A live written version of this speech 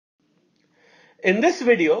In this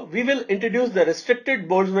video, we will introduce the restricted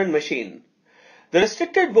Boltzmann machine. The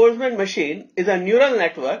restricted Boltzmann machine is a neural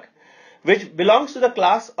network which belongs to the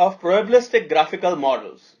class of probabilistic graphical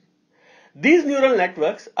models. These neural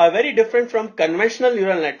networks are very different from conventional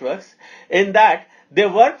neural networks in that they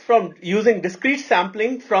work from using discrete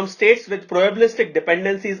sampling from states with probabilistic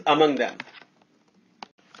dependencies among them.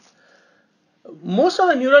 Most of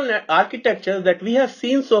the neural architectures that we have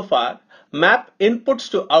seen so far map inputs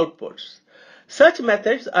to outputs. Such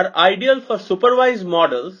methods are ideal for supervised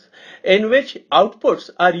models in which outputs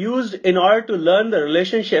are used in order to learn the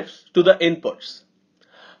relationships to the inputs.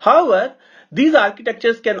 However, these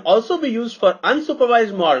architectures can also be used for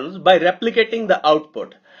unsupervised models by replicating the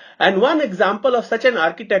output. And one example of such an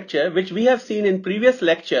architecture, which we have seen in previous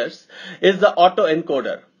lectures, is the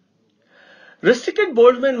autoencoder. Restricted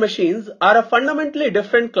Boltzmann machines are a fundamentally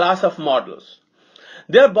different class of models.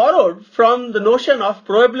 They are borrowed from the notion of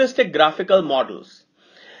probabilistic graphical models.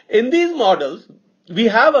 In these models, we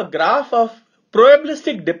have a graph of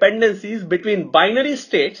probabilistic dependencies between binary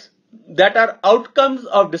states that are outcomes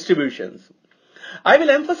of distributions. I will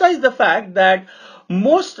emphasize the fact that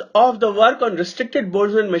most of the work on restricted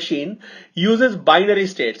Boltzmann machine uses binary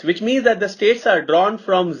states, which means that the states are drawn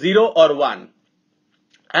from 0 or 1.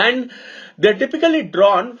 And they're typically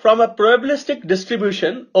drawn from a probabilistic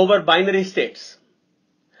distribution over binary states.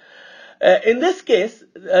 In this case,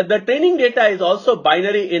 the training data is also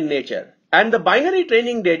binary in nature, and the binary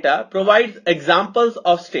training data provides examples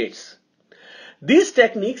of states. These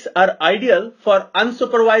techniques are ideal for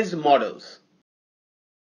unsupervised models.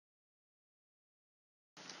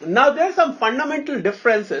 Now, there are some fundamental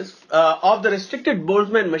differences of the restricted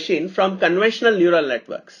Boltzmann machine from conventional neural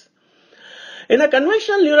networks. In a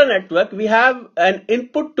conventional neural network, we have an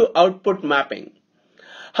input to output mapping.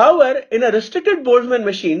 However, in a restricted Boltzmann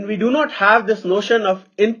machine, we do not have this notion of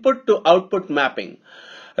input to output mapping.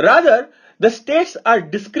 Rather, the states are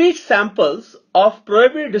discrete samples of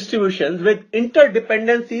probability distributions with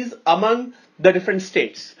interdependencies among the different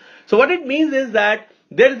states. So what it means is that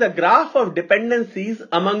there is a graph of dependencies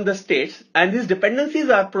among the states, and these dependencies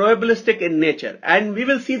are probabilistic in nature, and we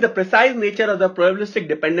will see the precise nature of the probabilistic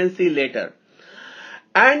dependency later.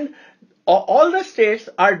 And all the states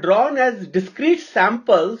are drawn as discrete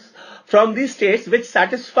samples from these states which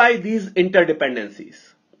satisfy these interdependencies.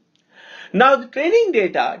 Now, the training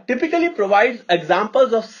data typically provides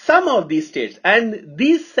examples of some of these states, and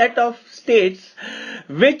these set of states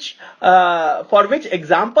for which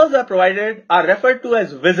examples are provided are referred to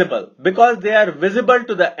as visible because they are visible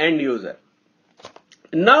to the end user.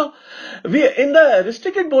 Now, in the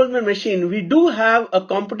restricted Boltzmann machine, we do have a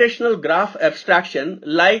computational graph abstraction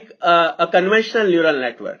like a conventional neural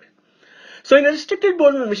network. So in a restricted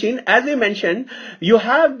Boltzmann machine, as we mentioned, you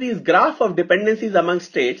have these graph of dependencies among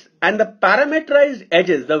states, and the parameterized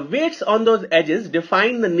edges, the weights on those edges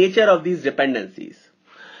define the nature of these dependencies.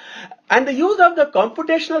 And the use of the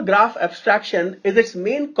computational graph abstraction is its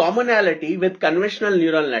main commonality with conventional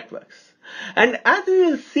neural networks. And as we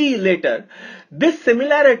will see later, this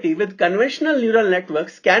similarity with conventional neural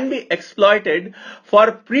networks can be exploited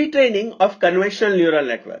for pre-training of conventional neural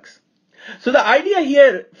networks. So the idea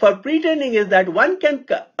here for pre-training is that one can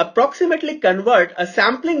approximately convert a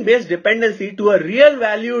sampling-based dependency to a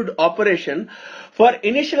real-valued operation for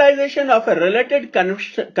initialization of a related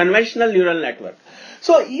conventional neural network.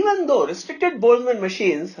 So even though restricted Boltzmann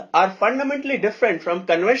machines are fundamentally different from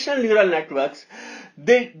conventional neural networks,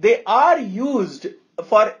 they are used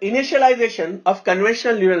for initialization of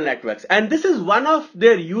conventional neural networks, and this is one of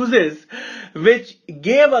their uses which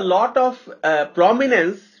gave a lot of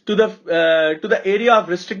prominence to the area of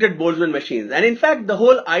restricted Boltzmann machines. And in fact, the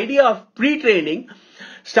whole idea of pre-training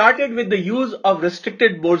started with the use of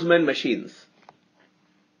restricted Boltzmann machines.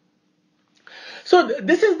 So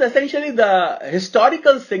this is essentially the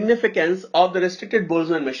historical significance of the restricted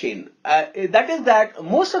Boltzmann machine. That is that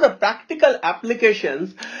most of the practical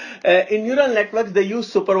applications in neural networks, they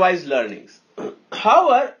use supervised learnings.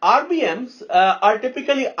 However, RBMs are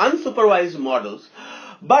typically unsupervised models,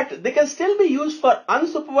 but they can still be used for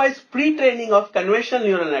unsupervised pre-training of conventional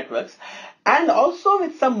neural networks, and also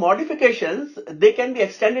with some modifications, they can be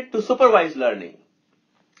extended to supervised learning.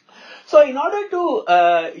 So in order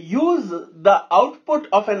to use the output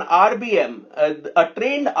of an RBM, a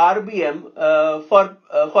trained RBM for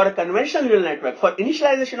a conventional neural network, for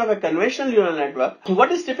initialization of a conventional neural network,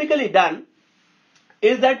 what is typically done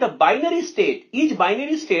is that the binary state, each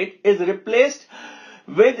binary state is replaced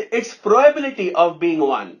with its probability of being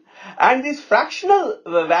 1. And these fractional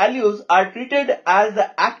values are treated as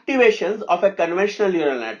the activations of a conventional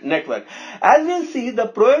neural network. As we'll see, the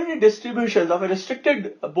probability distributions of a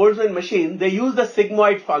restricted Boltzmann machine, they use the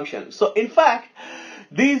sigmoid function. So in fact,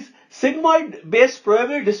 these sigmoid-based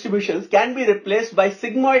probability distributions can be replaced by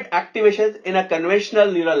sigmoid activations in a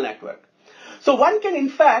conventional neural network. So one can in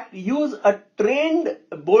fact use a trained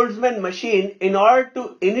Boltzmann machine in order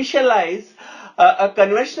to initialize a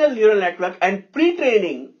conventional neural network, and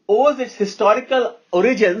pre-training owes its historical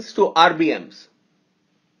origins to RBMs.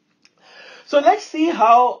 So let's see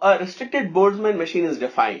how a restricted Boltzmann machine is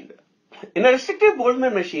defined. In a restricted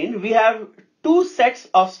Boltzmann machine, we have two sets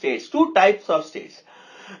of states, two types of states.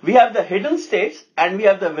 We have the hidden states and we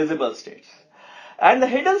have the visible states. And the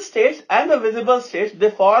hidden states and the visible states,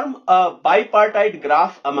 they form a bipartite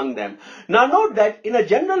graph among them. Now note that in a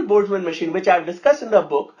general Boltzmann machine, which I have discussed in the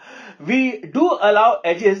book, we do allow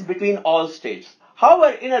edges between all states.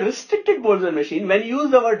 However, in a restricted Boltzmann machine, when you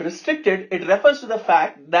use the word restricted, it refers to the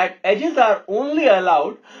fact that edges are only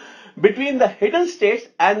allowed between the hidden states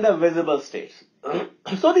and the visible states.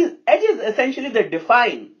 So these edges essentially, they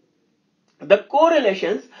define the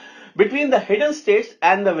correlations between the hidden states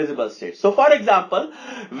and the visible states. So for example,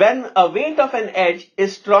 when a weight of an edge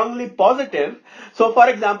is strongly positive, so for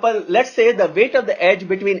example, let's say the weight of the edge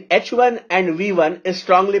between H1 and V1 is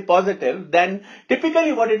strongly positive, then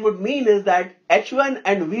typically what it would mean is that H1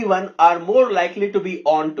 and V1 are more likely to be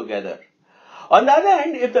on together. On the other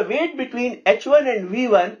hand, if the weight between H1 and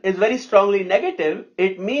V1 is very strongly negative,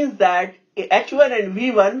 it means that H1 and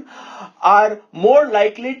V1 are more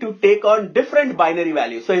likely to take on different binary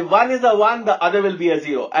values. So if one is a 1, the other will be a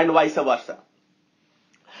 0, and vice versa.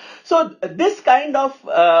 So this kind of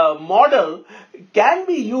model can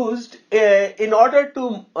be used in order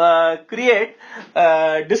to create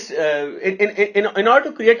in order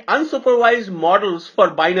to create unsupervised models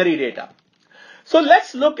for binary data. So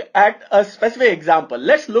let's look at a specific example.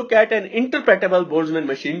 Let's look at an interpretable Boltzmann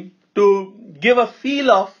machine to give a feel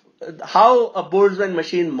of how a Boltzmann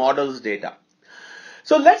machine models data.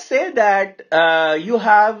 So let's say that you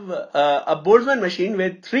have a Boltzmann machine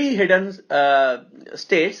with 3 hidden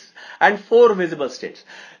states and 4 visible states.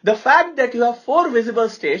 The fact that you have 4 visible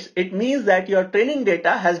states, it means that your training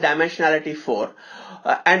data has dimensionality 4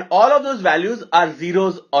 and all of those values are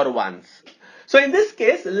zeros or ones. So in this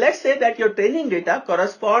case, let's say that your training data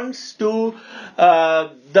corresponds to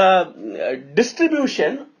the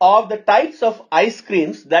distribution of the types of ice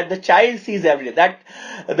creams that the child sees every day, that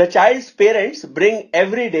the child's parents bring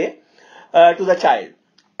every day to the child.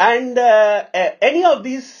 And any of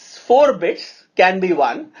these 4 bits can be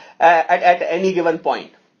 1 at any given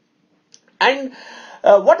point. And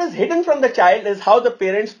what is hidden from the child is how the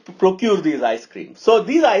parents procure these ice creams. So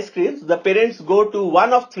these ice creams, the parents go to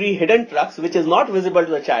one of 3 hidden trucks, which is not visible to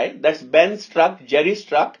the child. That's Ben's truck, Jerry's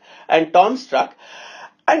truck, and Tom's truck,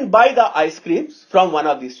 and buy the ice creams from one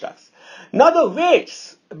of these trucks. Now the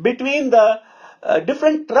weights between the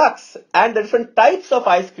different trucks and the different types of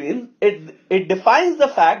ice cream, it defines the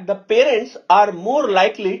fact the parents are more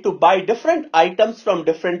likely to buy different items from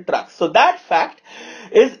different trucks. So that fact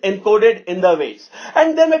is encoded in the weights,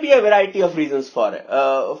 and there may be a variety of reasons for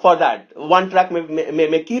that. One truck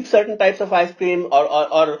may keep certain types of ice cream,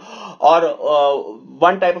 or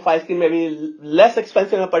one type of ice cream may be less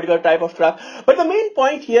expensive in a particular type of truck. But the main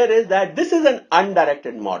point here is that this is an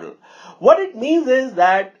undirected model. What it means is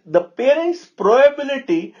that the parents'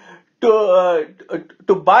 probability to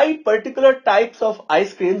buy particular types of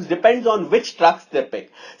ice creams depends on which trucks they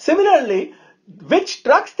pick. Similarly, which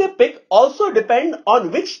trucks they pick also depend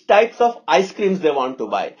on which types of ice creams they want to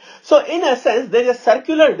buy. So in a sense, there is a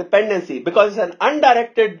circular dependency because it's an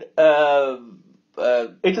undirected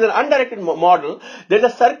model. There's a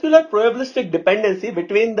circular probabilistic dependency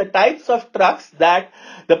between the types of trucks that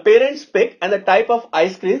the parents pick and the type of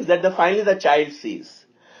ice creams that finally the child sees.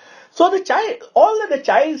 So all that the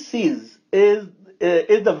child sees is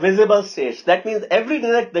the visible states. That means every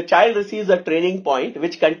day that the child receives a training point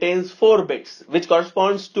which contains 4 bits, which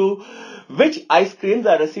corresponds to which ice creams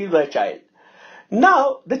are received by the child.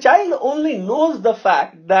 Now, the child only knows the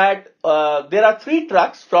fact that there are 3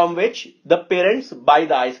 trucks from which the parents buy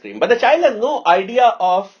the ice cream. But the child has no idea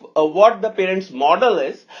of what the parents' model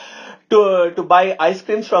is to buy ice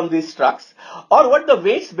creams from these trucks, or what the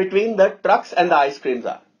weights between the trucks and the ice creams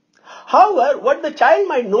are. However, what the child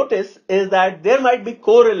might notice is that there might be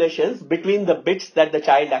correlations between the bits that the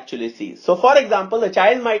child actually sees. So for example, the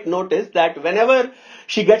child might notice that whenever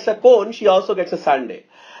she gets a cone, she also gets a sundae.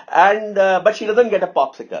 But she doesn't get a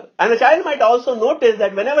popsicle. And the child might also notice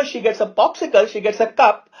that whenever she gets a popsicle, she gets a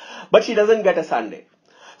cup, but she doesn't get a sundae.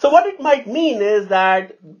 So what it might mean is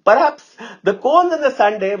that perhaps the cones and the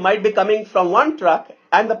sundae might be coming from one truck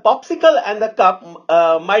and the popsicle and the cup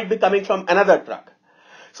might be coming from another truck.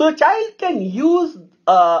 So the child can use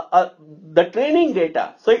the training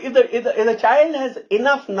data. So if the child has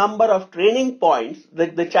enough number of training points,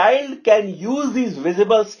 the child can use these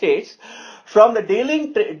visible states from the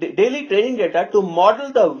daily training data to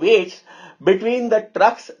model the weights between the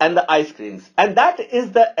trucks and the ice creams. And that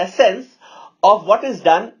is the essence of what is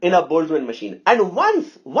done in a Boltzmann machine. And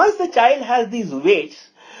once the child has these weights,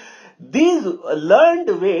 these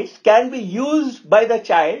learned weights can be used by the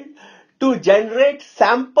child to generate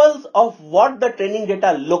samples of what the training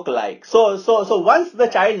data look like. So once the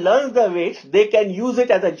child learns the weights, they can use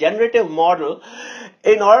it as a generative model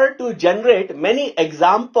in order to generate many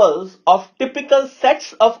examples of typical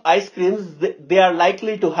sets of ice creams they are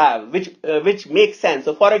likely to have, which makes sense.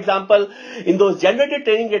 So for example, in those generated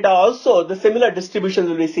training data also, the similar distributions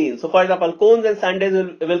will be seen. So for example, cones and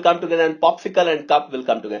sundaes will come together and popsicle and cup will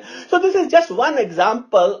come together. So this is just one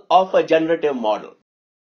example of a generative model.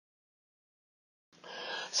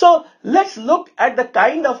 So let's look at the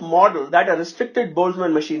kind of model that a restricted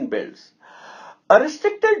Boltzmann machine builds. A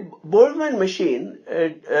restricted Boltzmann machine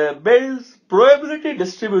builds probability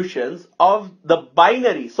distributions of the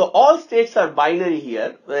binary. So all states are binary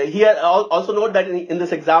here. Also note that in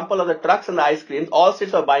this example of the trucks and the ice creams, all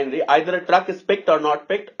states are binary. Either a truck is picked or not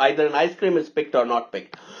picked. Either an ice cream is picked or not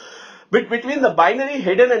picked. Between the binary,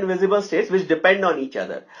 hidden and visible states which depend on each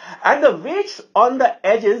other. And the weights on the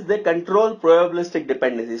edges, they control probabilistic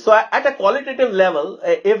dependency. So at a qualitative level,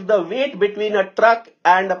 if the weight between a truck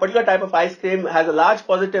and a particular type of ice cream has a large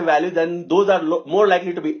positive value, then those are more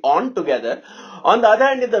likely to be on together. On the other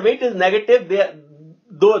hand, if the weight is negative,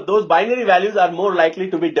 those binary values are more likely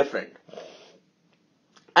to be different.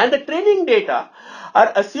 And the training data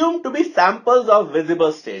are assumed to be samples of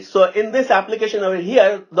visible states. So in this application over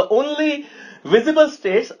here, the only visible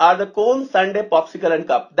states are the cone, sundae, popsicle and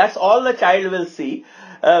cup. That's all the child will see,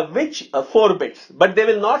 which 4 bits, but they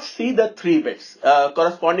will not see the 3 bits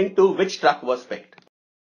corresponding to which truck was picked.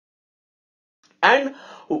 And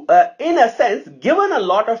in a sense, given a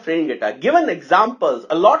lot of training data, given examples,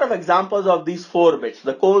 a lot of examples of these 4 bits,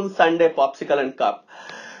 the cone, sundae, popsicle and cup,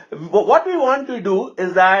 what we want to do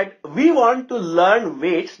is that we want to learn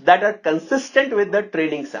weights that are consistent with the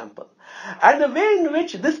training sample. And the way in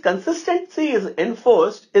which this consistency is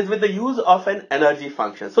enforced is with the use of an energy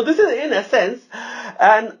function. So this is in essence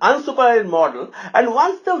an unsupervised model, and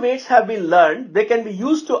once the weights have been learned, they can be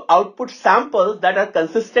used to output samples that are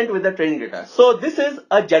consistent with the training data. So this is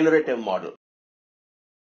a generative model.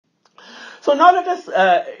 So now let us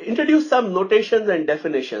introduce some notations and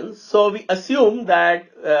definitions. So we assume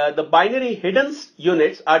that the binary hidden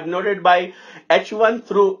units are denoted by H1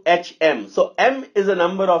 through HM. So M is a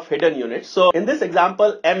number of hidden units. So in this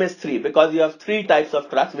example, M is 3 because you have 3 types of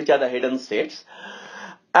trucks which are the hidden states.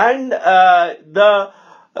 And the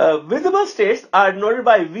visible states are denoted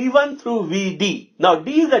by V1 through VD. Now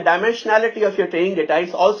D is the dimensionality of your training data.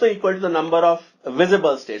 It's also equal to the number of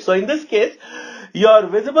visible states. So in this case, your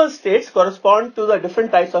visible states correspond to the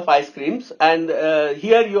different types of ice creams, and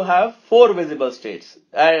here you have 4 visible states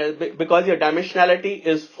because your dimensionality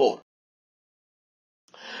is 4.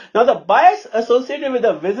 Now the bias associated with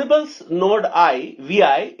the visible node I,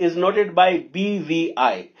 Vi, is noted by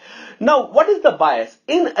BVI. Now what is the bias?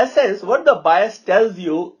 In essence, what the bias tells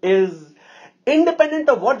you is independent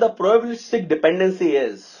of what the probabilistic dependency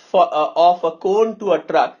is of a cone to a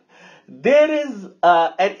truck, there is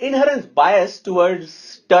an inherent bias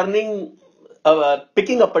towards picking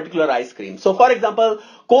a particular ice cream. So for example,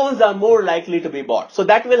 cones are more likely to be bought. So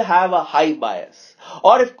that will have a high bias.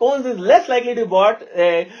 Or if cones is less likely to be bought,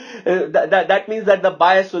 that means that the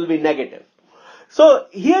bias will be negative. So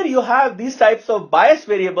here you have these types of bias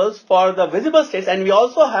variables for the visible states, and we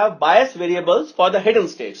also have bias variables for the hidden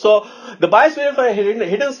states. So the bias variable for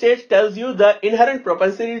hidden states tells you the inherent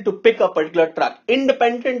propensity to pick a particular truck,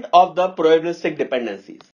 independent of the probabilistic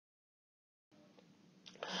dependencies.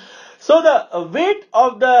 So the weight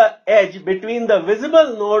of the edge between the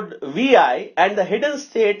visible node Vi and the hidden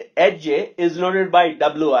state Hj is noted by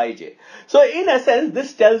Wij. So in essence,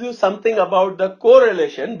 this tells you something about the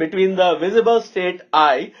correlation between the visible state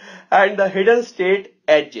I and the hidden state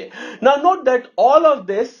Hj. Now note that all of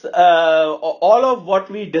this, all of what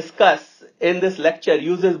we discuss in this lecture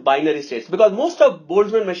uses binary states, because most of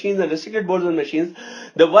Boltzmann machines and restricted Boltzmann machines,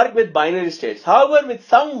 they work with binary states. However, with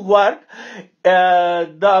some work,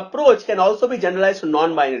 the approach can also be generalized to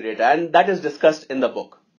non-binary data, and that is discussed in the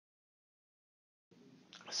book.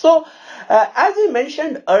 So, as we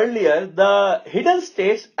mentioned earlier, the hidden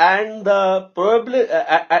states and the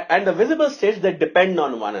and the visible states, they depend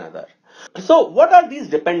on one another. So, what are these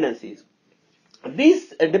dependencies? These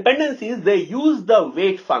dependencies, they use the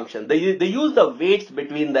weight function. They use the weights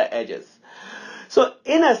between the edges. So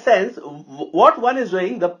in a sense, what one is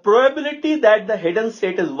doing, the probability that the hidden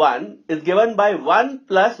state is 1 is given by 1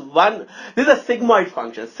 plus 1. This is a sigmoid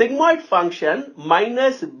function. Sigmoid function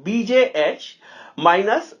minus bjh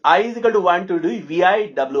minus I is equal to 1 to do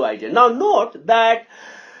vi wij. Now note that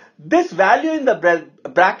this value in the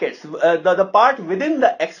brackets, the part within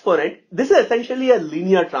the exponent, this is essentially a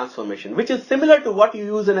linear transformation, which is similar to what you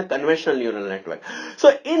use in a conventional neural network.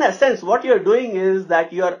 So in a sense, what you're doing is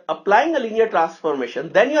that you're applying a linear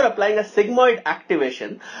transformation, then you're applying a sigmoid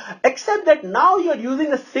activation, except that now you're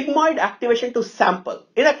using the sigmoid activation to sample.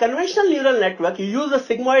 In a conventional neural network, you use the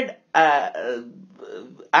sigmoid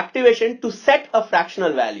activation to set a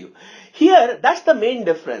fractional value. Here, that's the main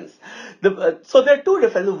difference. So there are two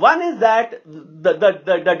differences. One is that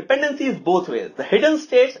the dependency is both ways. The hidden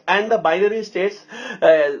states and the binary states,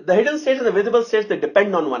 the hidden states and the visible states, they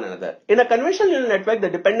depend on one another. In a conventional neural network, the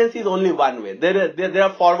dependency is only one way. There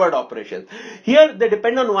are forward operations. Here, they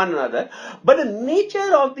depend on one another. But the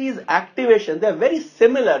nature of these activations, they are very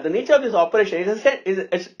similar. The nature of this operation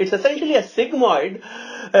it's essentially a sigmoid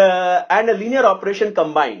and a linear operation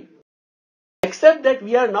combined, except that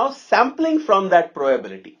we are now sampling from that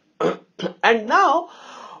probability. And now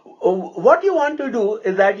what you want to do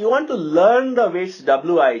is that you want to learn the weights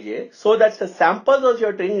wij so that the samples of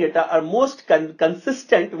your training data are most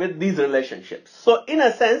consistent with these relationships. So in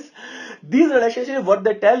a sense, these relationships, what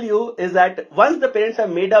they tell you is that once the parents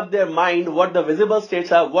have made up their mind what the visible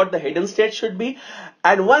states are, what the hidden states should be,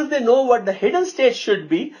 and once they know what the hidden states should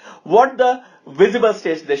be, what the visible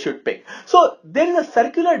states they should pick. So there is a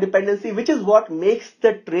circular dependency, which is what makes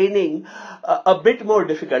the training a bit more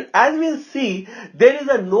difficult. As we'll see, there is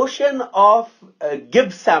a notion of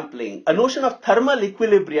Gibbs sampling, a notion of thermal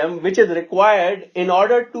equilibrium, which is required in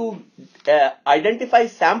order to identify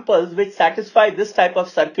samples which satisfy this type of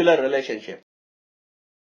circular relationship.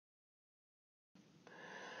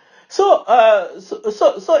 So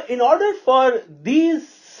in order for these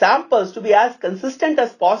samples to be as consistent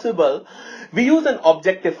as possible, we use an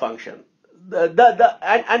objective function. And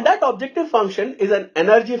that objective function is an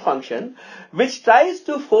energy function which tries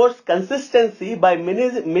to force consistency by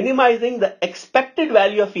minimizing the expected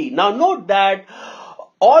value of E. Now note that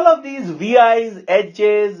all of these VIs,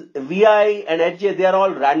 edges, VI and edges, they are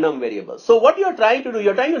all random variables. So what you're trying to do,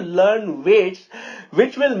 you're trying to learn weights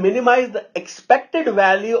which will minimize the expected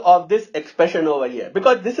value of this expression over here,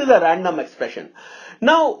 because this is a random expression.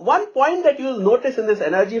 Now, one point that you'll notice in this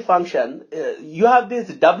energy function, you have this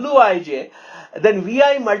wij, then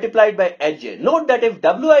Vi multiplied by Hj. Note that if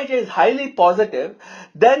Wij is highly positive,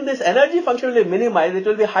 then this energy function will be minimized. It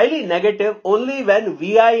will be highly negative only when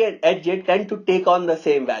Vi and Hj tend to take on the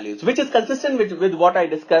same values, which is consistent with what I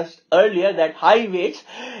discussed earlier, that high weights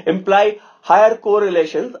imply higher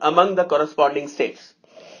correlations among the corresponding states.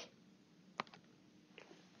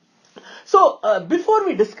 So before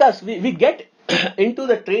we discuss, we get into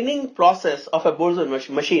the training process of a Boltzmann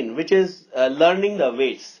machine, which is learning the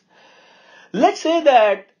weights. Let's say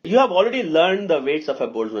that you have already learned the weights of a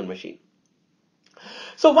Boltzmann machine.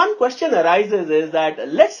 So one question arises is that,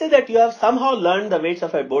 let's say that you have somehow learned the weights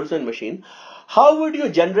of a Boltzmann machine. How would you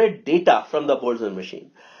generate data from the Boltzmann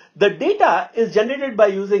machine? The data is generated by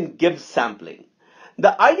using Gibbs sampling.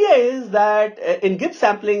 The idea is that in Gibbs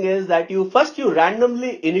sampling is that you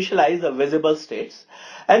randomly initialize the visible states,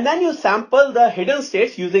 and then you sample the hidden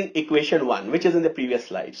states using equation 1, which is in the previous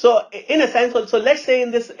slide. So in a sense, so let's say in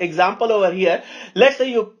this example over here, let's say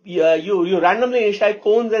you randomly initialize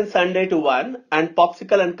cones and sundae to 1 and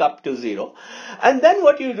popsicle and cup to 0. And then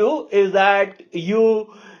what you do is that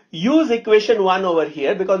you use equation 1 over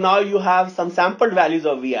here, because now you have some sampled values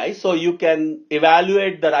of Vi, so you can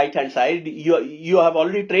evaluate the right hand side. You have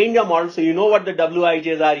already trained your model, so you know what the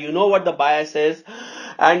Wijs are, you know what the bias is,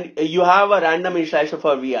 and you have a random initialization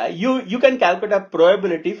for Vi. You can calculate a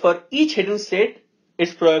probability for each hidden state,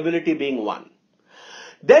 its probability being 1.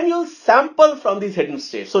 Then you'll sample from these hidden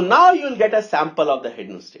states. So now you'll get a sample of the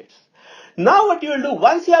hidden states. Now what you will do,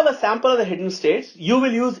 once you have a sample of the hidden states, you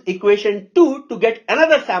will use equation 2 to get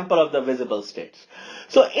another sample of the visible states.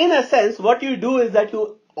 So in a sense, what you do is that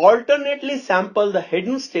you alternately sample the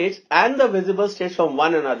hidden states and the visible states from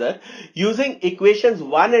one another using equations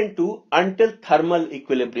 1 and 2 until thermal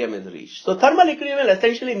equilibrium is reached. So thermal equilibrium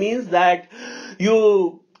essentially means that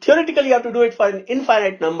you theoretically have to do it for an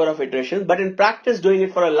infinite number of iterations, but in practice doing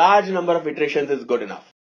it for a large number of iterations is good enough.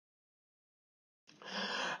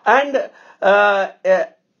 And uh, uh,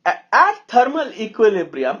 at thermal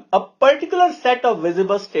equilibrium, a particular set of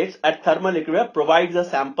visible states at thermal equilibrium provides a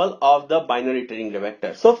sample of the binary training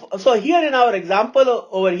vector. So here in our example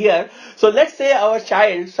over here, so let's say our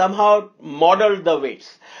child somehow modeled the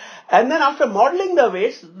weights. And then after modeling the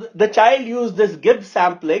weights, the child used this Gibbs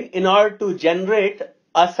sampling in order to generate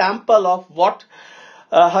a sample of what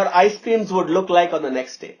her ice creams would look like on the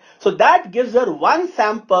next day. So that gives her one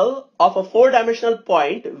sample of a four-dimensional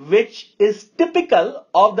point which is typical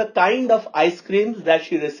of the kind of ice creams that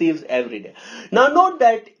she receives every day. Now note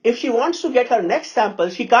that if she wants to get her next sample,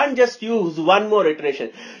 she can't just use one more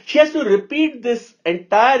iteration. She has to repeat this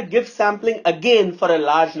entire Gibbs sampling again for a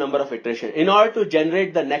large number of iterations in order to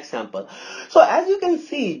generate the next sample. So as you can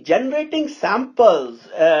see, generating samples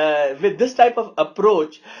with this type of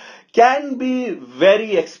approach can be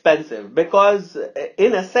very expensive because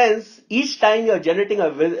in a sense each time you are generating a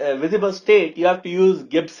visible state you have to use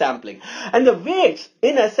Gibbs sampling, and the weights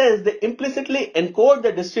in a sense they implicitly encode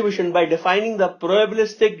the distribution by defining the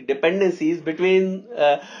probabilistic dependencies between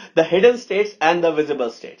the hidden states and the visible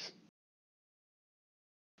states.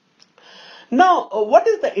 Now, what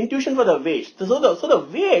is the intuition for the weights? So the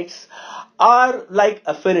weights are like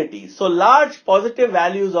affinities. So large positive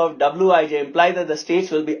values of Wij imply that the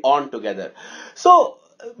states will be on together. So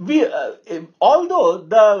although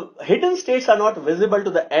the hidden states are not visible to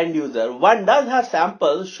the end user, one does have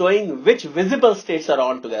samples showing which visible states are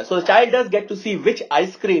on together. So the child does get to see which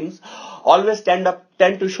ice creams always tend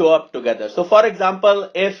to show up together. So for example,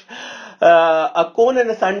 if a cone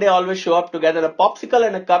and a sundae always show up together, a popsicle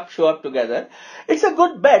and a cup show up together, it's a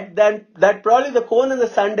good bet that probably the cone and the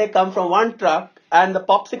sundae come from one truck and the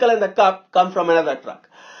popsicle and the cup come from another truck.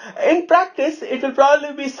 In practice, it will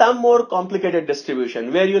probably be some more complicated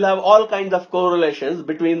distribution where you'll have all kinds of correlations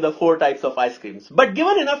between the four types of ice creams. But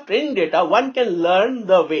given enough training data, one can learn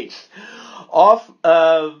the weights of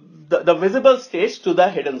the visible states to the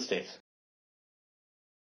hidden states.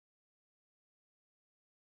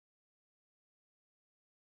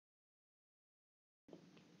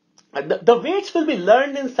 The weights will be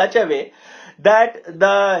learned in such a way that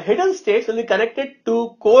the hidden states will be connected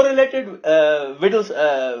to correlated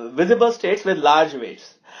visible states with large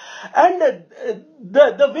weights. And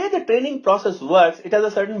the way the training process works, it has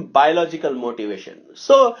a certain biological motivation.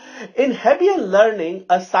 So in Hebbian learning,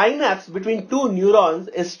 a synapse between two neurons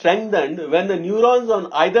is strengthened when the neurons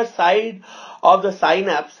on either side of the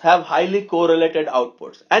synapse have highly correlated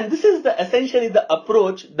outputs. And this is essentially the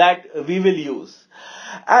approach that we will use.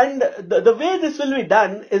 And the way this will be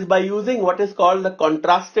done is by using what is called the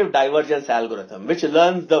contrastive divergence algorithm, which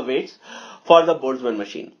learns the weights for the Boltzmann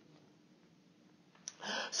machine.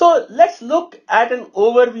 So let's look at an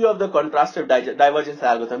overview of the contrastive divergence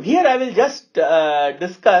algorithm. Here I will just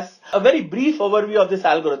discuss a very brief overview of this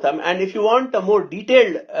algorithm, and if you want a more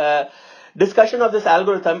detailed discussion of this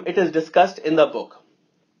algorithm, it is discussed in the book.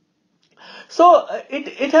 So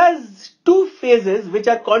it has two phases which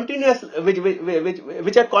are continuous,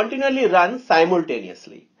 which are continually run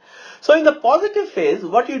simultaneously. So in the positive phase,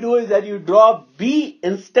 what you do is that you draw B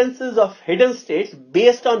instances of hidden states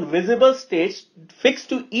based on visible states fixed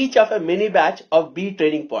to each of a mini batch of B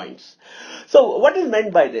training points. So what is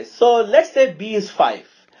meant by this? So let's say B is 5.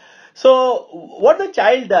 So what the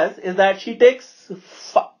child does is that she takes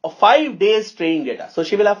 5 days training data. So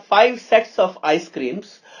she will have 5 sets of ice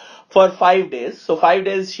creams for 5 days. So 5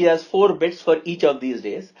 days she has 4 bits for each of these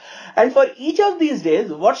days. And for each of these days,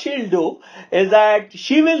 what she'll do is that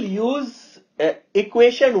she will use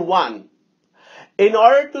equation 1 in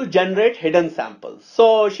order to generate hidden samples.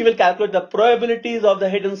 So she will calculate the probabilities of the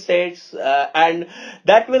hidden states and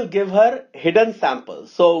that will give her hidden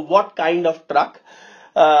samples. So what kind of truck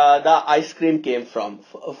the ice cream came from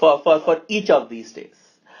for each of these days.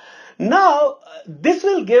 Now, this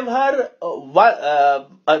will give her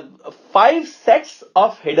 5 sets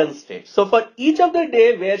of hidden states. So for each of the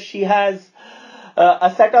day where she has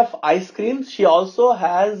a set of ice creams, she also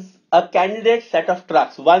has a candidate set of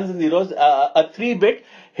trucks, ones and zeros, a 3-bit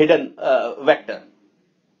hidden vector.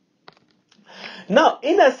 Now,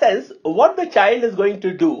 in a sense, what the child is going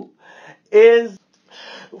to do is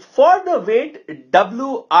for the weight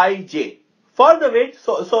Wij, for the weight,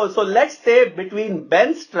 so let's say between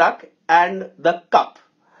Ben's truck and the cup,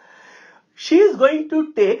 she is going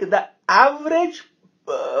to take the average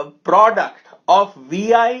product of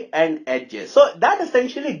Vi and Hj. So that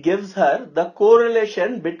essentially gives her the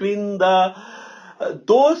correlation between the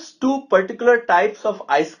those two particular types of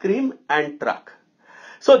ice cream and truck.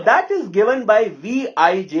 So that is given by Vij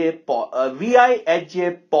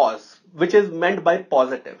pause, which is meant by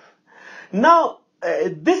positive. Now,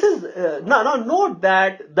 this is now note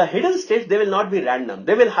that the hidden states, they will not be random.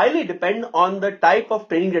 They will highly depend on the type of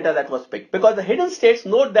training data that was picked, because the hidden states,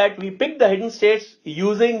 note that we picked the hidden states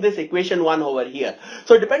using this equation 1 over here.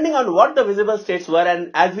 So depending on what the visible states were,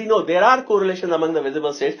 and as we know there are correlations among the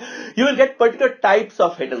visible states, you will get particular types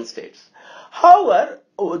of hidden states. However,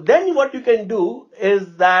 then what you can do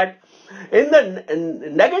is that in the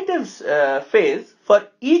negative phase, for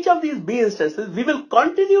each of these B instances, we will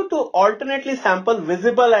continue to alternately sample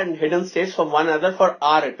visible and hidden states from one another for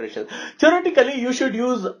R iterations. Theoretically, you should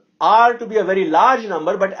use R to be a very large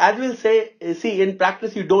number, but as we'll see in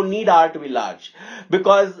practice, you don't need R to be large,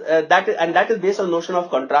 because that is based on the notion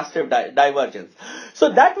of contrastive divergence. So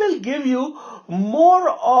that will give you more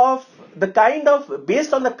of the kind of,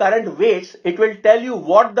 based on the current weights, it will tell you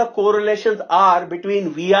what the correlations are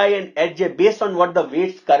between VI and Hj based on what the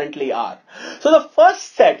weights currently are. So the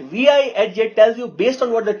first set, VI Hj, tells you based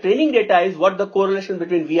on what the training data is, what the correlations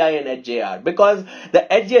between Vi and Hj are, because the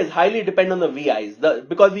Hj is highly dependent on the Vi's,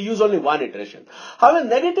 because we use only one iteration. However,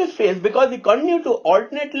 negative phase, because we continue to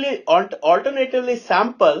alternatively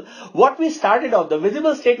sample what we started off, the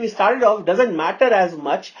visible state we started off doesn't matter as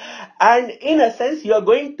much, and in a sense you are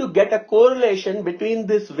going to get a correlation between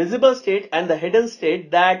this visible state and the hidden state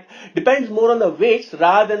that depends more on the weights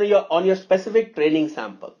rather than on your specific training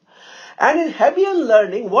sample. And in Hebbian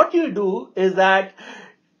learning, what you do is that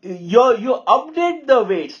you update the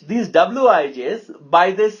weights, these Wij's,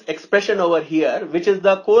 by this expression over here, which is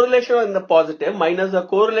the correlation in the positive minus the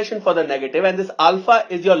correlation for the negative, and this alpha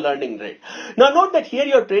is your learning rate. Now note that here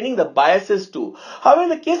you're training the biases too. However, in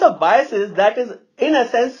the case of biases, that is in a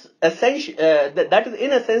sense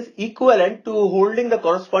equivalent to holding the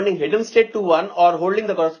corresponding hidden state to 1 or holding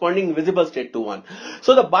the corresponding visible state to 1.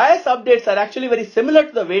 So the bias updates are actually very similar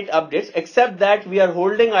to the weight updates, except that we are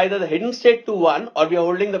holding either the hidden state to 1 or we are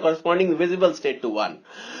holding the corresponding visible state to 1.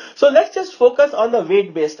 So let's just focus on the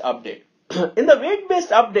weight based update. In the weight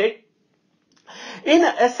based update, in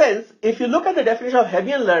a sense, if you look at the definition of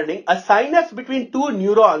Hebbian learning, a synapse between two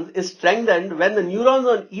neurons is strengthened when the neurons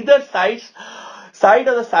on either side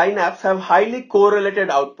of the synapse have highly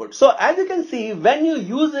correlated output. So as you can see, when you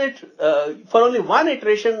use it for only one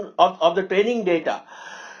iteration of the training data,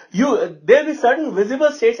 there will be certain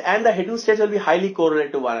visible states and the hidden states will be highly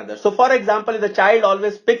correlated to one another. So for example, if the child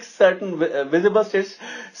always picks certain visible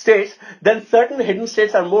states, then certain hidden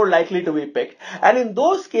states are more likely to be picked. And in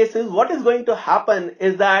those cases, what is going to happen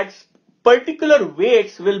is that particular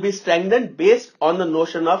weights will be strengthened based on the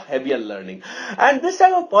notion of Hebbian learning. And this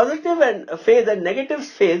type of positive phase and negative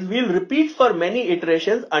phase will repeat for many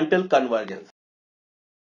iterations until convergence.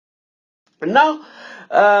 Now,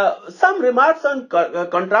 some remarks on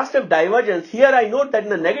contrastive divergence. Here I note that in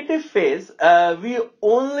the negative phase, we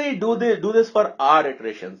only do this for R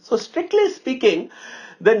iterations. So strictly speaking,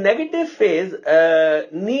 the negative phase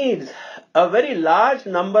needs a very large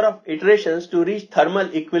number of iterations to reach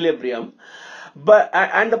thermal equilibrium.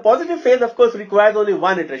 And the positive phase, of course, requires only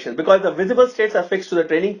one iteration, because the visible states are fixed to the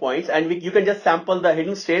training points, and you can just sample the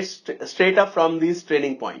hidden states straight up from these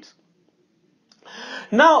training points.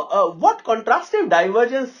 Now, what contrastive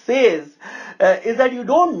divergence says is that you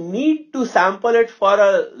don't need to sample it for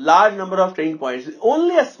a large number of training points.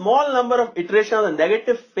 Only a small number of iterations of the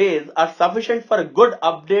negative phase are sufficient for a good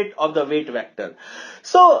update of the weight vector.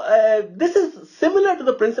 So, this is similar to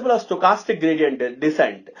the principle of stochastic gradient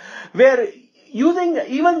descent, where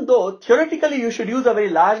even though theoretically you should use a very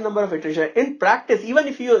large number of iterations, in practice, even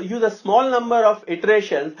if you use a small number of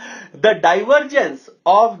iterations, the divergence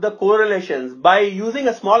of the correlations by using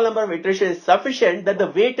a small number of iterations is sufficient that the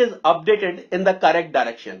weight is updated in the correct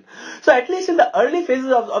direction. So at least in the early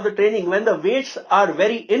phases of the training, when the weights are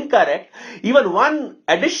very incorrect, even one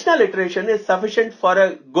additional iteration is sufficient for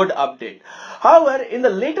a good update. However, in the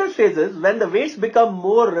later phases, when the weights become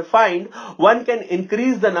more refined, one can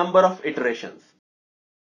increase the number of iterations.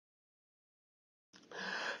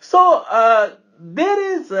 So,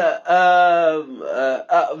 there is a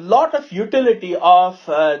lot of utility of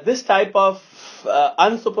this type of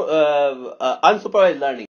unsupervised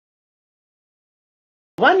learning.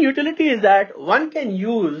 One utility is that one can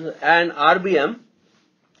use an RBM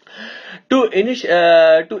to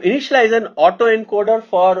initialize an autoencoder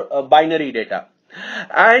for binary data.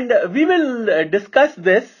 And we will discuss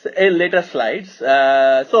this in later slides.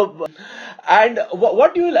 What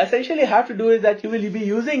you will essentially have to do is that you will be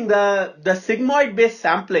using the sigmoid based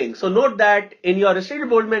sampling. So note that in your restricted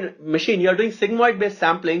Boltzmann machine, you are doing sigmoid based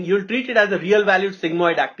sampling. You will treat it as a real valued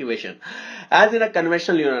sigmoid activation, as in a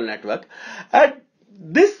conventional neural network. And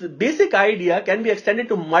this basic idea can be extended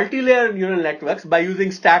to multi-layer neural networks by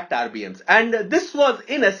using stacked RBMs. And this was,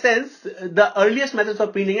 in a sense, the earliest methods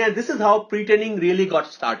of pre-training, and this is how pre-training really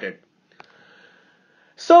got started.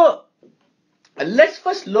 So let's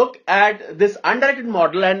first look at this undirected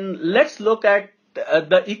model, and let's look at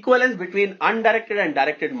the equivalence between undirected and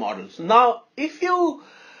directed models. Now, if you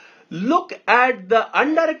look at the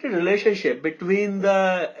undirected relationship between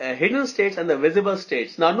the hidden states and the visible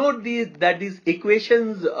states. Now note that these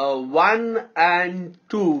equations 1 and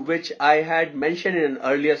 2, which I had mentioned in an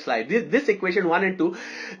earlier slide, this equation 1 and 2,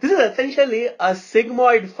 this is essentially a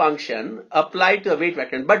sigmoid function applied to a weight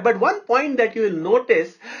vector. But one point that you will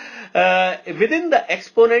notice, within the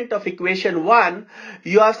exponent of equation 1,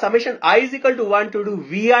 you have summation I is equal to 1 to do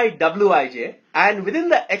Vi Wij, and within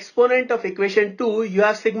the exponent of equation 2, you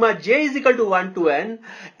have sigma j is equal to 1 to n,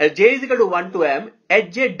 j is equal to 1 to m,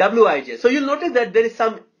 Hj Wij. So you'll notice that there is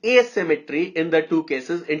some asymmetry in the two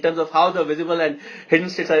cases in terms of how the visible and hidden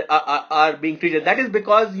states are being treated. That is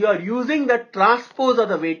because you are using the transpose of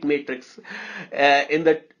the weight matrix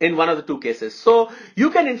in one of the two cases. So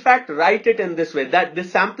you can in fact write it in this way, that this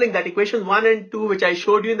sampling, that equations 1 and 2 which I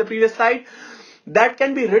showed you in the previous slide, that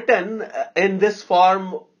can be written in this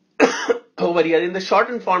form over here, in the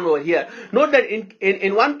shortened form over here. Note that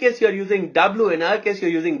in one case you are using W, in another case you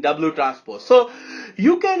are using W transpose. So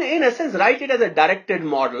you can in essence write it as a directed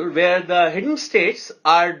model where the hidden states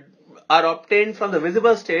are obtained from the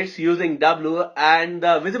visible states using W, and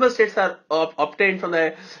the visible states are obtained from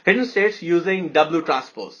the hidden states using W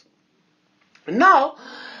transpose. Now,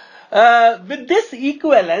 with this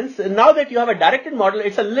equivalence, now that you have a directed model,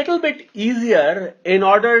 it's a little bit easier in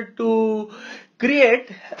order to create,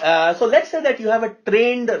 so let's say that you have a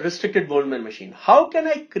trained restricted Boltzmann machine. How can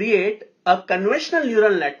I create a conventional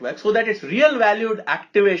neural network so that its real valued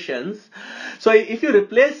activations, so if you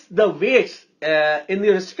replace the weights in the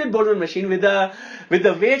restricted Boltzmann machine with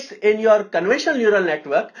the weights in your conventional neural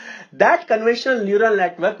network, that conventional neural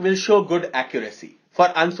network will show good accuracy for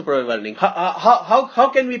unsupervised learning. How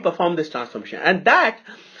can we perform this transformation? And that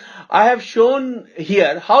I have shown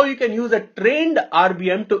here how you can use a trained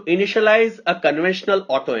RBM to initialize a conventional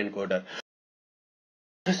autoencoder.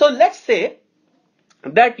 So let's say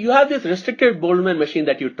that you have this restricted Boltzmann machine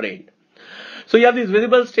that you trained. So you have these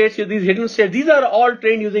visible states, you have these hidden states. These are all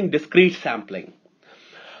trained using discrete sampling.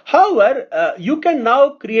 However, you can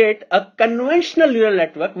now create a conventional neural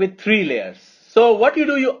network with 3 layers. So what you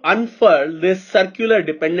do, you unfurl this circular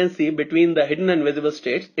dependency between the hidden and visible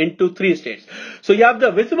states into 3 states. So you have the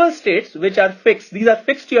visible states which are fixed. These are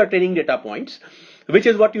fixed to your training data points, which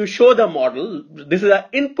is what you show the model. This is an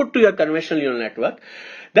input to your conventional neural network.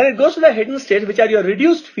 Then it goes to the hidden states, which are your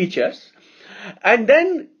reduced features. And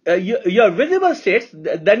then your visible states,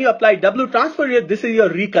 then you apply W transpose. This is your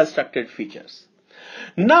reconstructed features.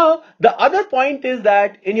 Now, the other point is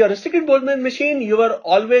that in your restricted Boltzmann machine, you are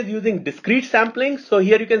always using discrete sampling. So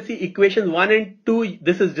here you can see equations 1 and 2.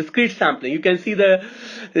 This is discrete sampling. You can see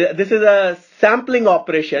this is a sampling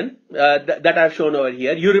operation that I've shown over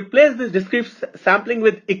here. You replace this discrete sampling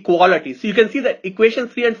with equality. So you can see that equation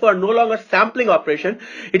 3 and 4 are no longer sampling operation.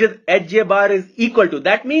 It is Hj bar is equal to.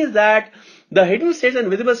 That means that the hidden states and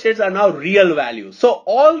visible states are now real values. So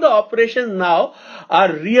all the operations now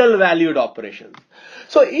are real valued operations.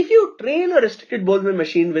 So if you train a restricted Boltzmann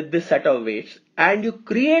machine with this set of weights and you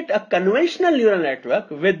create a conventional neural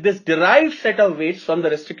network with this derived set of weights from the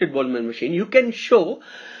restricted Boltzmann machine, you can show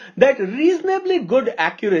that reasonably good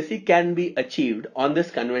accuracy can be achieved on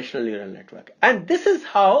this conventional neural network. And this is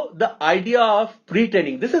how the idea of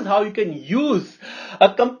pre-training, this is how you can use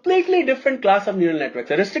a completely different class of neural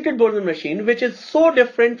networks, a restricted Boltzmann machine, which is so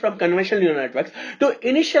different from conventional neural networks, to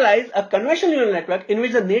initialize a conventional neural network in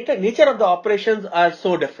which the nature of the operations are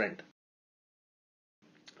so different.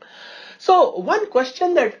 So one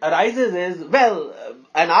question that arises is, well,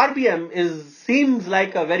 an RBM seems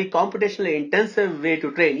like a very computationally intensive way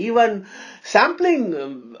to train. Even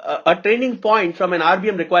sampling a training point from an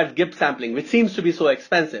RBM requires GIP sampling, which seems to be so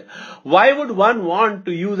expensive. Why would one want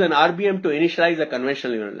to use an RBM to initialize a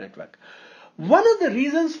conventional neural network? One of the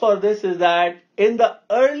reasons for this is that in the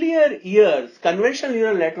earlier years, conventional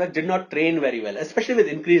neural network did not train very well, especially with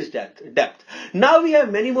increased depth. Now we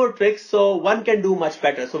have many more tricks, so one can do much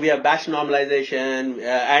better. So we have batch normalization,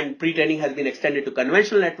 and pre-training has been extended to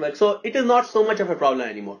conventional networks. So it is not so much of a problem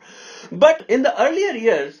anymore. But in the earlier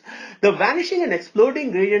years, the vanishing and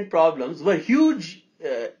exploding gradient problems were huge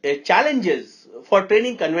challenges for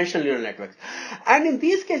training conventional neural networks. And in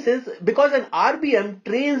these cases, because an RBM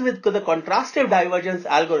trains with the contrastive divergence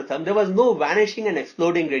algorithm, there was no vanishing and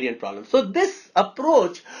exploding gradient problem. So this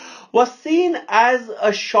approach was seen as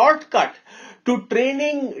a shortcut to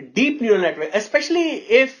training deep neural network, especially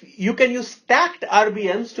if you can use stacked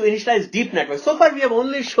RBMs to initialize deep networks. So far we have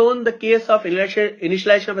only shown the case of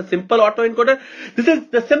initialization of a simple autoencoder. This is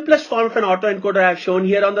the simplest form of an autoencoder I have shown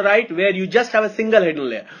here on the right, where you just have a single hidden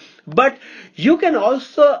layer. But you can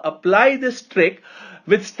also apply this trick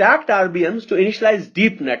with stacked RBMs to initialize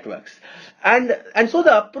deep networks. And so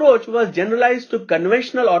the approach was generalized to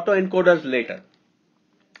conventional autoencoders later.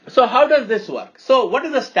 So how does this work? So what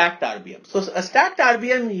is a stacked RBM? So a stacked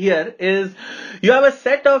RBM here is you have a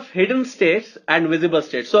set of hidden states and visible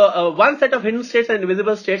states. So one set of hidden states and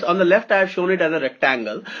visible states, on the left I have shown it as a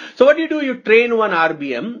rectangle. So what you do, you train one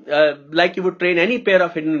RBM like you would train any pair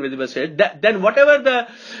of hidden and visible states. Then whatever the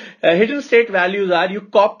hidden state values are, you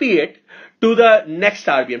copy it to the next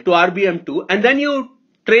RBM, to RBM2, and then you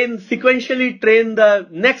sequentially train the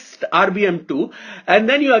next RBM2, and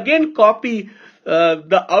then you again copy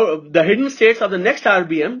the hidden states of the next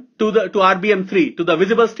RBM to RBM3, to the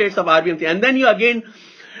visible states of RBM3, and then you again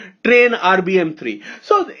train RBM3.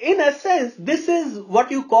 So in a sense, this is what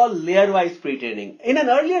you call layer-wise pre-training. In an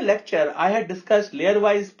earlier lecture, I had discussed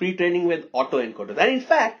layer-wise pre-training with autoencoders, and in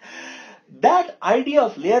fact, that idea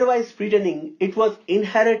of layer-wise pre-training, it was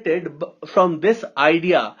inherited from this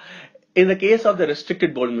idea in the case of the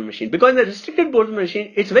restricted Boltzmann machine. Because in the restricted Boltzmann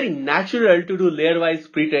machine, it's very natural to do layer-wise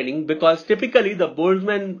pre-training, because typically the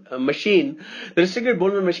restricted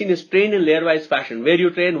Boltzmann machine is trained in layer-wise fashion, where you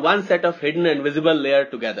train one set of hidden and visible layer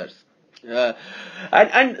together. So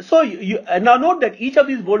now note that each of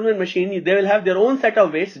these Boltzmann machines, they will have their own set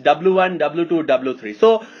of weights, W1, W2, W3.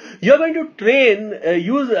 So you're going to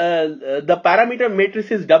use the parameter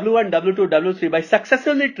matrices W1, W2, W3 by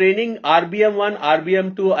successively training RBM1,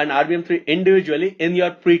 RBM2 and RBM3 individually in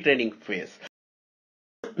your pre-training phase.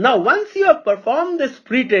 Now once you have performed this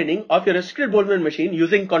pre-training of your restricted Boltzmann machine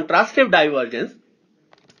using contrastive divergence,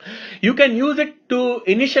 you can use it to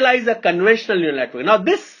initialize a conventional neural network. Now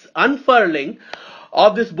this unfurling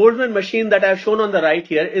of this Boltzmann machine that I have shown on the right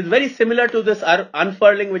here is very similar to this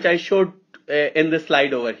unfurling which I showed in this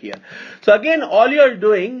slide over here. So again, all you are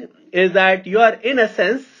doing is that you are in a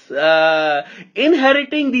sense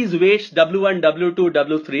inheriting these weights W1, W2,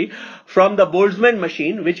 W3 from the Boltzmann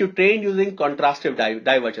machine, which you trained using contrastive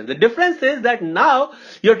divergence. The difference is that now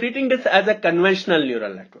you're treating this as a conventional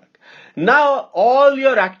neural network. Now all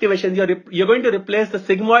your activations, you're going to replace the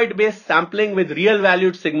sigmoid based sampling with real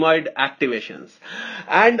valued sigmoid activations,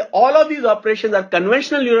 and all of these operations are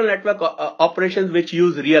conventional neural network operations which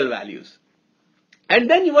use real values. And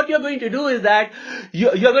then what you're going to do is that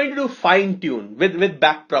you're going to do fine tune with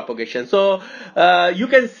back propagation. So you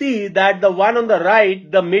can see that the one on the right,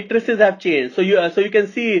 the matrices have changed. So you can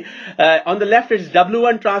see on the left it's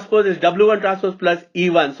W1 transpose is W1 transpose plus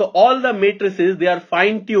E1. So all the matrices, they are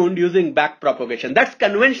fine tuned using back propagation. That's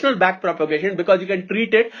conventional back propagation because you can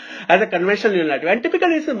treat it as a conventional neural network. And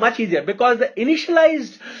typically this is much easier because the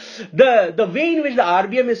way in which the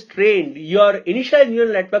RBM is trained, your initialized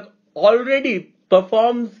neural network already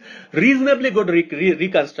performs reasonably good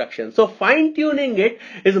reconstruction. So fine tuning it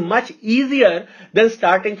is much easier than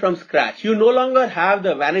starting from scratch. You no longer have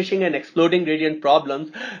the vanishing and exploding gradient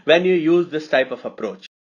problems when you use this type of approach.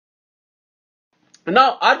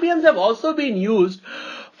 Now RBMs have also been used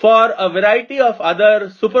for a variety of other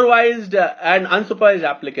supervised and unsupervised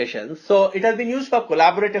applications. So it has been used for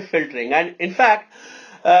collaborative filtering, and in fact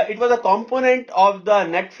it was a component of the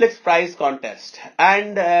Netflix prize contest,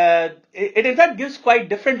 and it in fact gives quite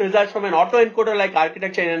different results from an autoencoder like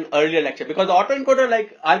architecture in an earlier lecture, because the autoencoder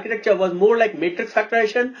like architecture was more like matrix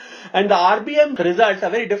factorization and the RBM results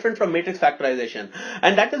are very different from matrix factorization,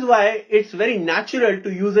 and that is why it's very natural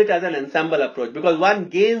to use it as an ensemble approach, because one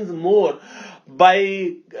gains more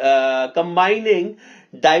by combining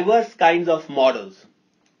diverse kinds of models.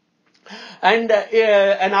 And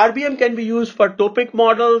an RBM can be used for topic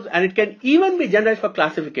models, and it can even be generalized for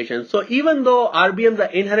classification. So even though RBMs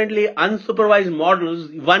are inherently unsupervised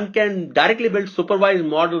models, one can directly build supervised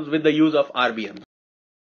models with the use of RBMs.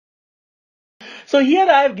 So here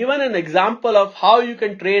I have given an example of how you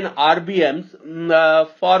can train RBMs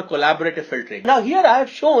for collaborative filtering. Now here I have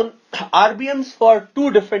shown RBMs for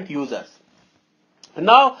two different users.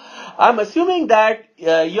 Now I'm assuming that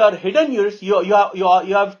your hidden units, you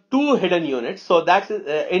have two hidden units. So that's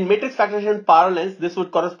in matrix factorization parlance, this would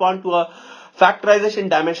correspond to a factorization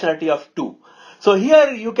dimensionality of 2. So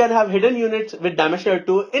here you can have hidden units with dimensionality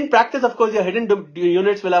 2. In practice, of course, your hidden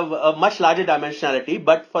units will have a much larger dimensionality,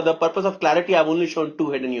 but for the purpose of clarity, I've only shown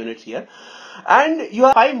two hidden units here. And you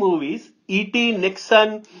have 5 movies: E.T.,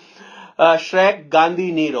 Nixon, Shrek,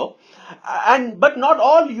 Gandhi, Nero. But not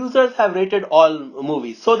all users have rated all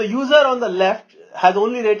movies. So the user on the left, has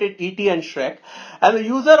only rated ET and Shrek, and the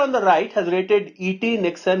user on the right has rated ET,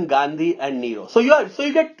 Nixon, Gandhi, and Nero. So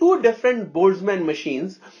you get two different Boltzmann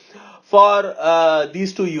machines for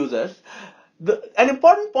these two users. An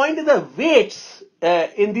important point is the weights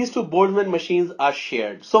in these two Boltzmann machines are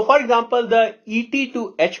shared. So for example, the ET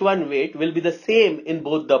to H1 weight will be the same in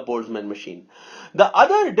both the Boltzmann machine. The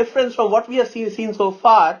other difference from what we have seen so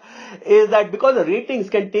far is that because the ratings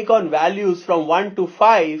can take on values from 1 to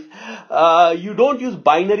 5, you don't use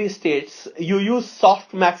binary states, you use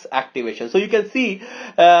softmax activation. So you can see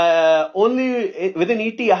only within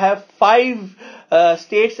ET I have 5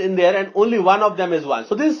 states in there and only one of them is 1.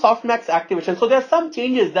 So this is softmax activation. So there are some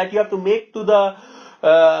changes that you have to make to the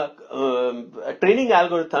training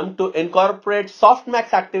algorithm to incorporate softmax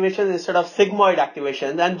activations instead of sigmoid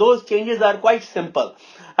activations, and those changes are quite simple,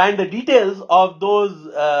 and the details of those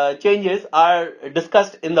changes are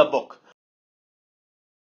discussed in the book.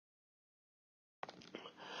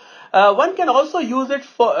 One can also use it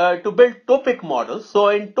for to build topic models. So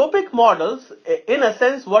in topic models, in a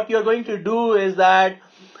sense, what you're going to do is that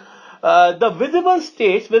the visible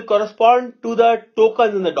states will correspond to the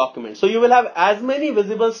tokens in the document. So you will have as many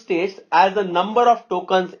visible states as the number of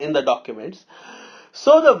tokens in the documents.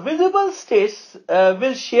 So the visible states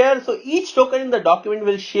will share, so each token in the document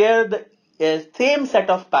will share the same set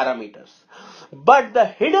of parameters. But the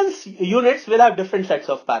hidden units will have different sets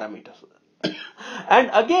of parameters. And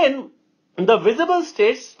again, the visible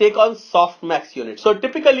states take on softmax units. So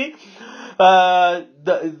typically, the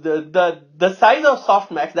size of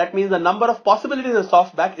softmax, that means the number of possibilities in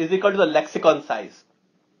softmax, is equal to the lexicon size.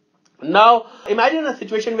 Now, imagine a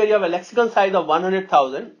situation where you have a lexicon size of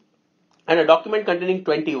 100,000 and a document containing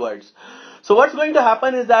 20 words. So what's going to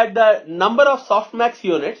happen is that the number of softmax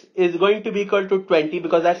units is going to be equal to 20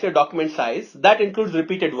 because that's your document size. That includes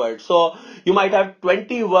repeated words. So you might have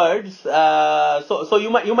 20 words. So you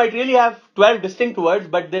might really have 12 distinct words,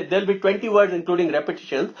 but there'll be 20 words including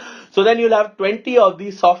repetitions. So then you'll have 20 of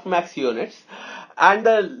these softmax units,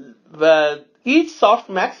 and each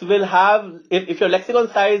softmax will have, if your lexicon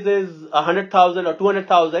size is 100,000 or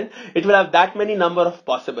 200,000, it will have that many number of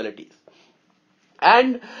possibilities.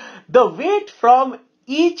 And the weight from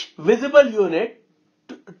each visible unit,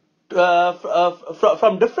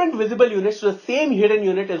 from different visible units to the same hidden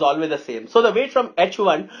unit is always the same. So the weight from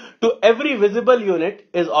H1 to every visible unit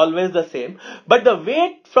is always the same, but the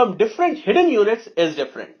weight from different hidden units is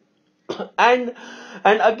different. And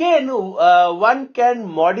again, one can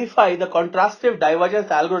modify the contrastive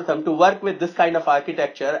divergence algorithm to work with this kind of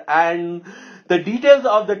architecture, and the details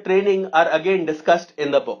of the training are again discussed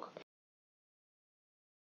in the book.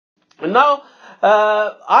 Now,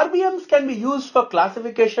 RBMs can be used for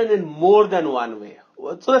classification in more than one way.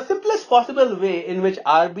 So the simplest possible way in which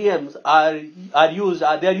RBMs are used,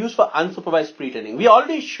 they are used for unsupervised pre-training. We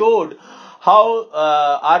already showed how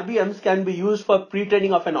RBMs can be used for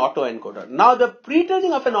pre-training of an autoencoder. Now, the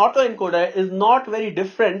pre-training of an autoencoder is not very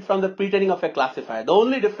different from the pre-training of a classifier. The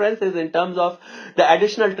only difference is in terms of the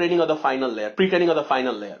additional training of the final layer, pre-training of the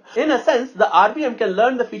final layer. In a sense, the RBM can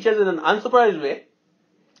learn the features in an unsupervised way.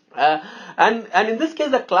 And in this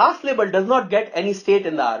case, the class label does not get any state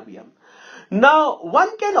in the RBM. Now,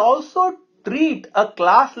 one can also treat a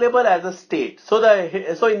class label as a state. So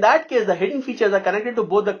in that case, the hidden features are connected to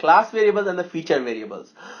both the class variables and the feature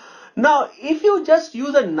variables. Now, if you just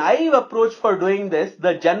use a naive approach for doing this,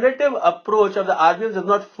 the generative approach of the RBMs is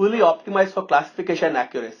not fully optimized for classification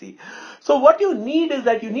accuracy. So what you need is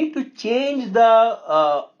that you need to change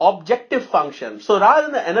the objective function. So rather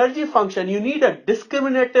than the energy function, you need a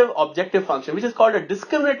discriminative objective function, which is called a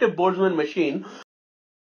discriminative Boltzmann machine,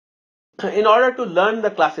 in order to learn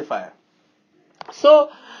the classifier.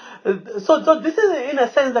 So this is in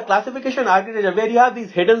a sense the classification architecture, where you have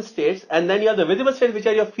these hidden states, and then you have the visible states, which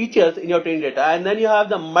are your features in your training data, and then you have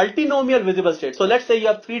the multinomial visible states. So let's say you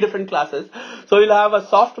have 3 different classes. So you'll have a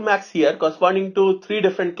softmax here corresponding to 3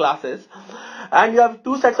 different classes, and you have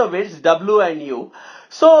 2 sets of weights, W and U.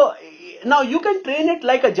 So now you can train it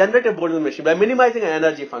like a generative Boltzmann machine by minimizing an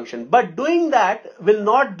energy function, but doing that will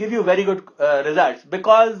not give you very good results,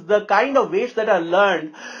 because the kind of weights that are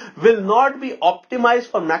learned will not be optimized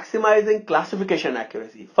for maximizing classification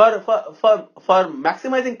accuracy. For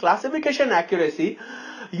maximizing classification accuracy,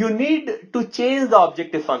 you need to change the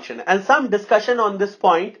objective function, and some discussion on this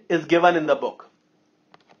point is given in the book.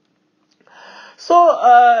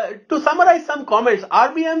 So, to summarize some comments,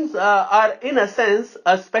 RBMs are in a sense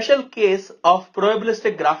a special case of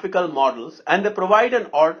probabilistic graphical models, and they provide an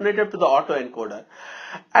alternative to the autoencoder.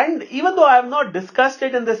 And even though I have not discussed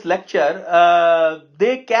it in this lecture,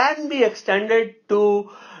 they can be extended to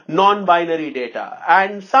non-binary data,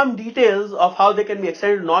 and some details of how they can be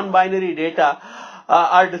extended to non-binary data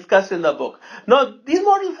are discussed in the book. Now, these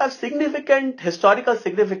models have significant historical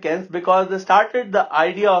significance because they started the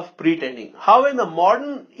idea of pretending. How in the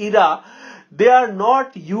modern era, they are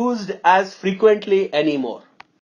not used as frequently anymore.